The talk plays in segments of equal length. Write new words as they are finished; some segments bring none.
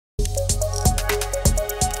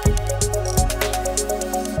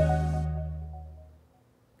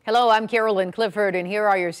Hello, I'm Carolyn Clifford, and here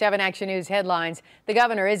are your 7 Action News headlines. The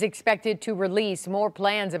governor is expected to release more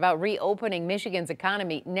plans about reopening Michigan's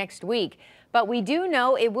economy next week. But we do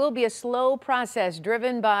know it will be a slow process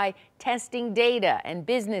driven by testing data, and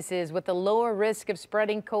businesses with a lower risk of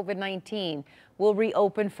spreading COVID-19 will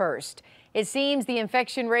reopen first. It seems the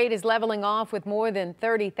infection rate is leveling off with more than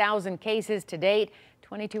 30,000 cases to date.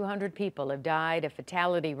 2,200 people have died, a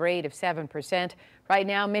fatality rate of 7%. Right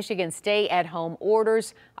now, Michigan's stay-at-home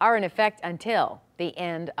orders are in effect until the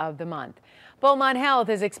end of the month. Beaumont Health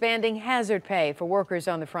is expanding hazard pay for workers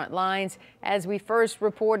on the front lines. As we first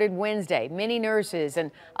reported Wednesday, many nurses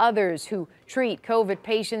and others who treat COVID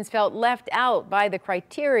patients felt left out by the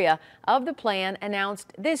criteria of the plan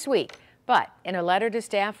announced this week. But in a letter to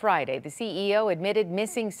staff Friday, the CEO admitted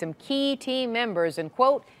missing some key team members and,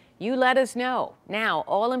 quote, "You let us know." Now,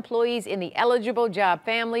 all employees in the eligible job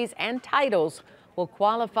families and titles will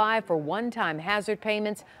qualify for one-time hazard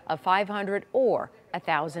payments of $500 or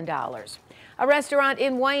 $1,000. A restaurant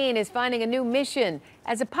in Wayne is finding a new mission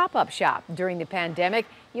as a pop-up shop during the pandemic.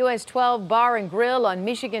 US 12 Bar and Grill on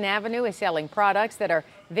Michigan Avenue is selling products that are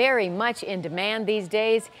very much in demand these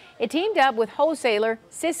days. It teamed up with wholesaler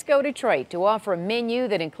Cisco Detroit to offer a menu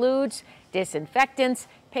that includes disinfectants,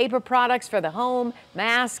 paper products for the home,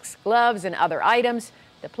 masks, gloves, and other items.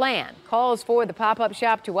 The plan calls for the pop-up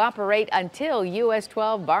shop to operate until US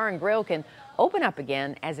 12 Bar and Grill can open up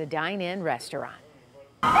again as a dine-in restaurant.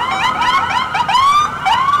 From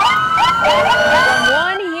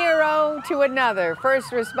one hero to another,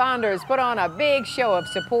 first responders put on a big show of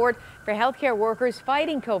support for healthcare workers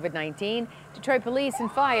fighting COVID-19. Detroit Police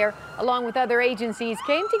and Fire, along with other agencies,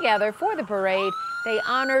 came together for the parade. They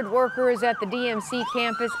honored workers at the DMC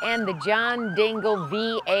campus and the John Dingell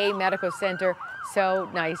VA Medical Center. So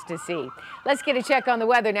nice to see. Let's get a check on the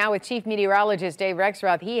weather now with Chief Meteorologist Dave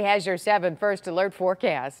Rexroth. He has your 7 first alert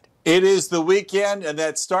forecast. It is the weekend, and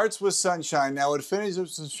that starts with sunshine. Now, it finishes with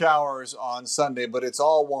some showers on Sunday, but it's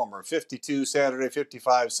all warmer. 52 Saturday,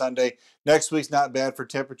 55 Sunday. Next week's not bad for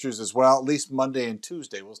temperatures as well. At least Monday and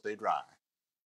Tuesday will stay dry.